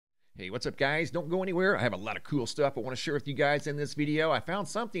Hey, what's up, guys? Don't go anywhere. I have a lot of cool stuff I want to share with you guys in this video. I found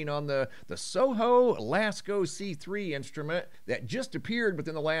something on the SOHO Lasco C3 instrument that just appeared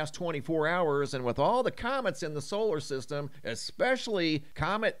within the last 24 hours. And with all the comets in the solar system, especially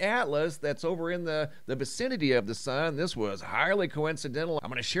Comet Atlas that's over in the vicinity of the sun, this was highly coincidental. I'm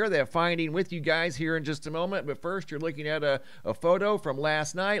going to share that finding with you guys here in just a moment. But first, you're looking at a photo from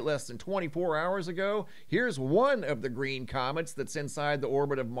last night, less than 24 hours ago. Here's one of the green comets that's inside the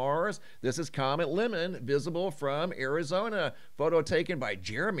orbit of Mars. This is Comet Lemon, visible from Arizona. Photo taken by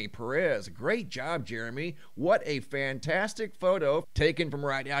Jeremy Perez. Great job, Jeremy. What a fantastic photo taken from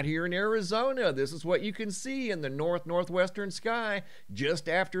right out here in Arizona. This is what you can see in the northwestern sky just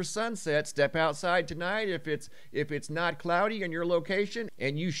after sunset. Step outside tonight if it's not cloudy in your location,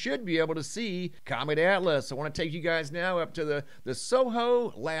 and you should be able to see Comet Atlas. I want to take you guys now up to the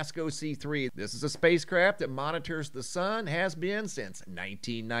SOHO Lasco C3. This is a spacecraft that monitors the sun, has been since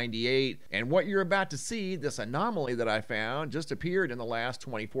 1998. And what you're about to see, this anomaly that I found, just appeared in the last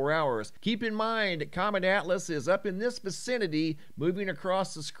 24 hours. Keep in mind, Comet Atlas is up in this vicinity, moving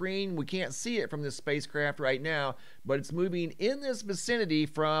across the screen. We can't see it from this spacecraft right now, but it's moving in this vicinity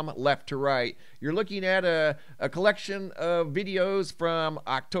from left to right. You're looking at a collection of videos from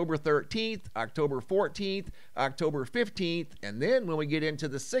October 13th, October 14th, October 15th, and then when we get into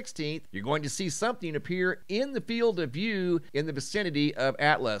the 16th, you're going to see something appear in the field of view in the vicinity of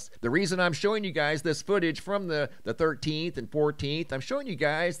Atlas. The reason I'm showing you guys this footage from the 13th and 14th, I'm showing you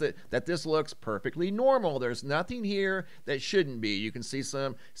guys that this looks perfectly normal. There's nothing here that shouldn't be. You can see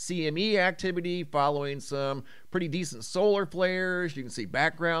some CME activity following some pretty decent solar flares. You can see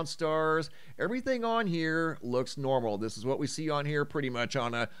background stars. Everything on here looks normal. This is what we see on here pretty much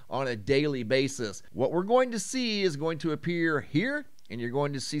on a daily basis. What we're going to see is going to appear here, and you're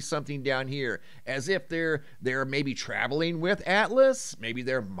going to see something down here, as if they're maybe traveling with Atlas, maybe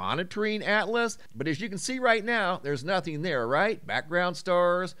they're monitoring Atlas, but as you can see right now, there's nothing there, right? Background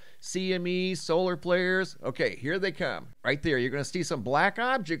stars, CME, solar flares. Okay, here they come. Right there, you're going to see some black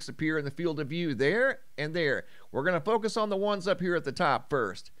objects appear in the field of view there and there. We're going to focus on the ones up here at the top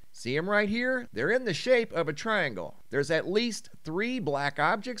first. See them right here? They're in the shape of a triangle. There's at least 3 black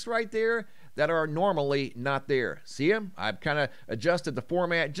objects right there that are normally not there. See them? I've kind of adjusted the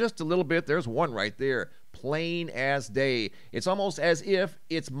format just a little bit. There's one right there, plain as day. It's almost as if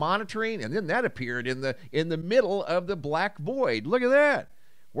it's monitoring, and then that appeared in the middle of the black void. Look at that.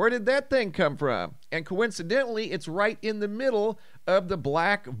 Where did that thing come from? And coincidentally, it's right in the middle of the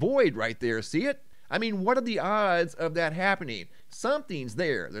black void right there. See it? I mean, what are the odds of that happening? Something's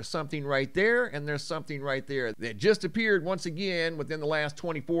there. There's something right there, and there's something right there that just appeared once again within the last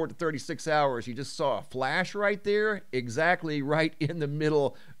 24 to 36 hours. You just saw a flash right there, exactly right in the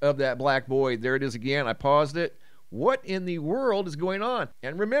middle of that black void. There it is again. I paused it. What in the world is going on?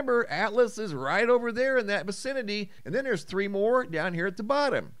 And remember, Atlas is right over there in that vicinity, and then there's 3 more down here at the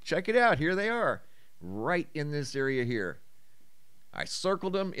bottom. Check it out. Here they are, right in this area here. I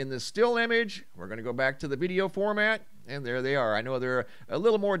circled them in the still image. We're going to go back to the video format, and there they are. I know they're a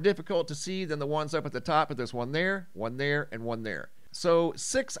little more difficult to see than the ones up at the top, but there's one there, and one there. So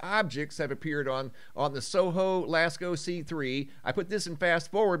 6 objects have appeared on the SOHO Lasco C3. I put this in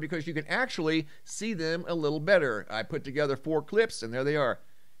fast forward because you can actually see them a little better. I put together 4 clips, and there they are.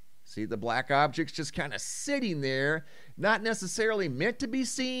 See the black objects just kind of sitting there, not necessarily meant to be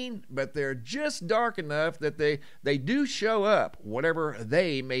seen, but they're just dark enough that they do show up, whatever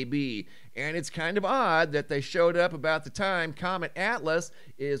they may be. And it's kind of odd that they showed up about the time Comet Atlas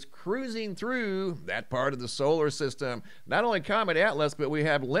is cruising through that part of the solar system. Not only Comet Atlas, but we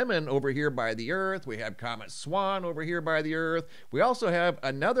have Lemon over here by the Earth. We have Comet Swan over here by the Earth. We also have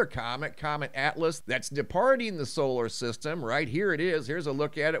another comet, Comet Atlas, that's departing the solar system. Right here it is. Here's a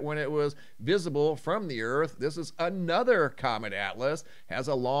look at it when it was visible from the Earth. This is another Comet Atlas, has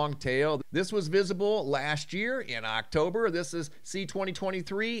a long tail. This was visible last year in October. This is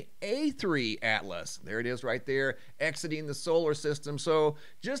C2023 A3 Atlas. There it is right there, exiting the solar system. So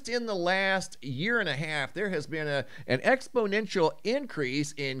just in the last year and a half, there has been an exponential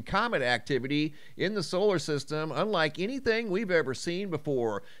increase in comet activity in the solar system, unlike anything we've ever seen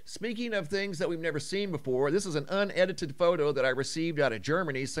before. Speaking of things that we've never seen before, this is an unedited photo that I received out of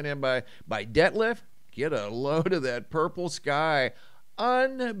Germany, sent in by Detlef. Get a load of that purple sky.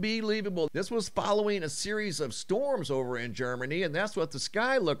 Unbelievable. This was following a series of storms over in Germany, and that's what the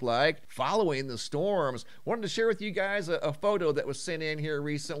sky looked like following the storms. Wanted to share with you guys a photo that was sent in here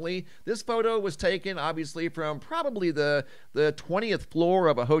recently. This photo was taken obviously from probably the 20th floor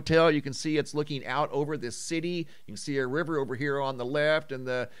of a hotel. You can see it's looking out over this city. You can see a river over here on the left and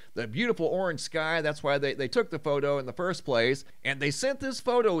the beautiful orange sky. That's why they took the photo in the first place. And they sent this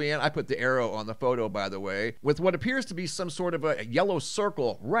photo in. I put the arrow on the photo, by the way, with what appears to be some sort of a yellow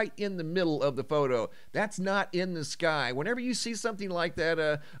circle right in the middle of the photo. That's not in the sky. Whenever you see something like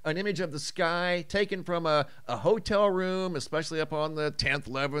that, an image of the sky taken from a hotel room, especially up on the 10th,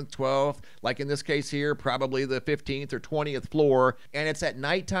 11th, 12th, like in this case here, probably the 15th or 20th floor, and it's at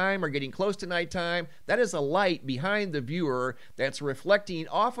nighttime or getting close to nighttime, that is a light behind the viewer that's reflecting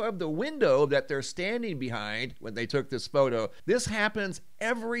off of the window that they're standing behind when they took this photo. This happens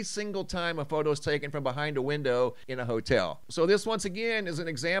every single time a photo is taken from behind a window in a hotel. So this, once again, is an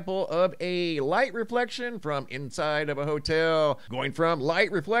example of a light reflection from inside of a hotel. Going from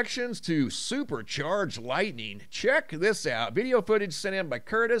light reflections to supercharged lightning. Check this out. Video footage sent in by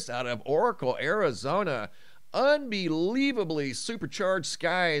Curtis out of Oracle, Arizona. Unbelievably supercharged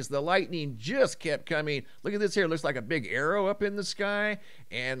skies. The lightning just kept coming. Look at this here. It looks like a big arrow up in the sky,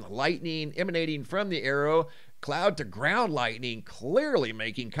 and lightning emanating from the arrow. Cloud to ground lightning, clearly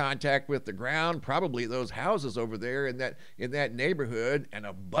making contact with the ground, probably those houses over there in that neighborhood. An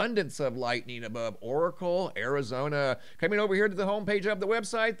abundance of lightning above Oracle, Arizona. Coming over here to the homepage of the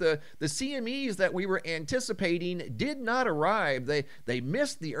website, the CMEs that we were anticipating did not arrive. They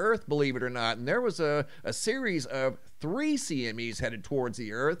missed the Earth, believe it or not, and there was a series of 3 CMEs headed towards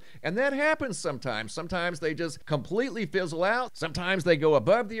the Earth, and that happens sometimes. Sometimes they just completely fizzle out. Sometimes they go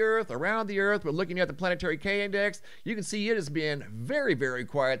above the Earth, around the Earth. But looking at the planetary K-index, you can see it has been very, very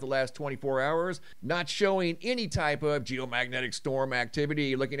quiet the last 24 hours, not showing any type of geomagnetic storm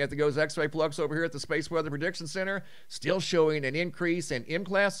activity. Looking at the GOES X-ray flux over here at the Space Weather Prediction Center, still showing an increase in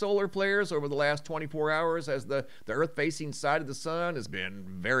M-class solar flares over the last 24 hours as the Earth-facing side of the sun has been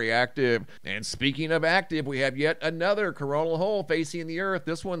very active. And speaking of active, we have yet another coronal hole facing the Earth.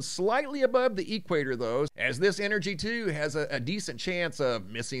 This one's slightly above the equator, though, as this energy too has a decent chance of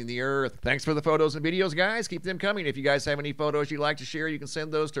missing the Earth. Thanks for the photos and videos, guys. Keep them coming. If you guys have any photos you'd like to share, you can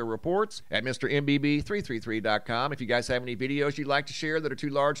send those to reports at MrMBB333.com. If you guys have any videos you'd like to share that are too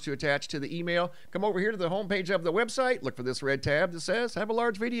large to attach to the email, come over here to the homepage of the website. Look for this red tab that says have a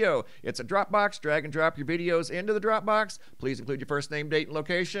large video. It's a Dropbox. Drag and drop your videos into the Dropbox. Please include your first name, date, and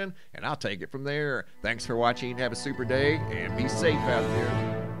location, and I'll take it from there. Thanks for watching. Have a super day and be safe out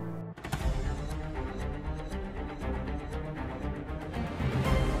there.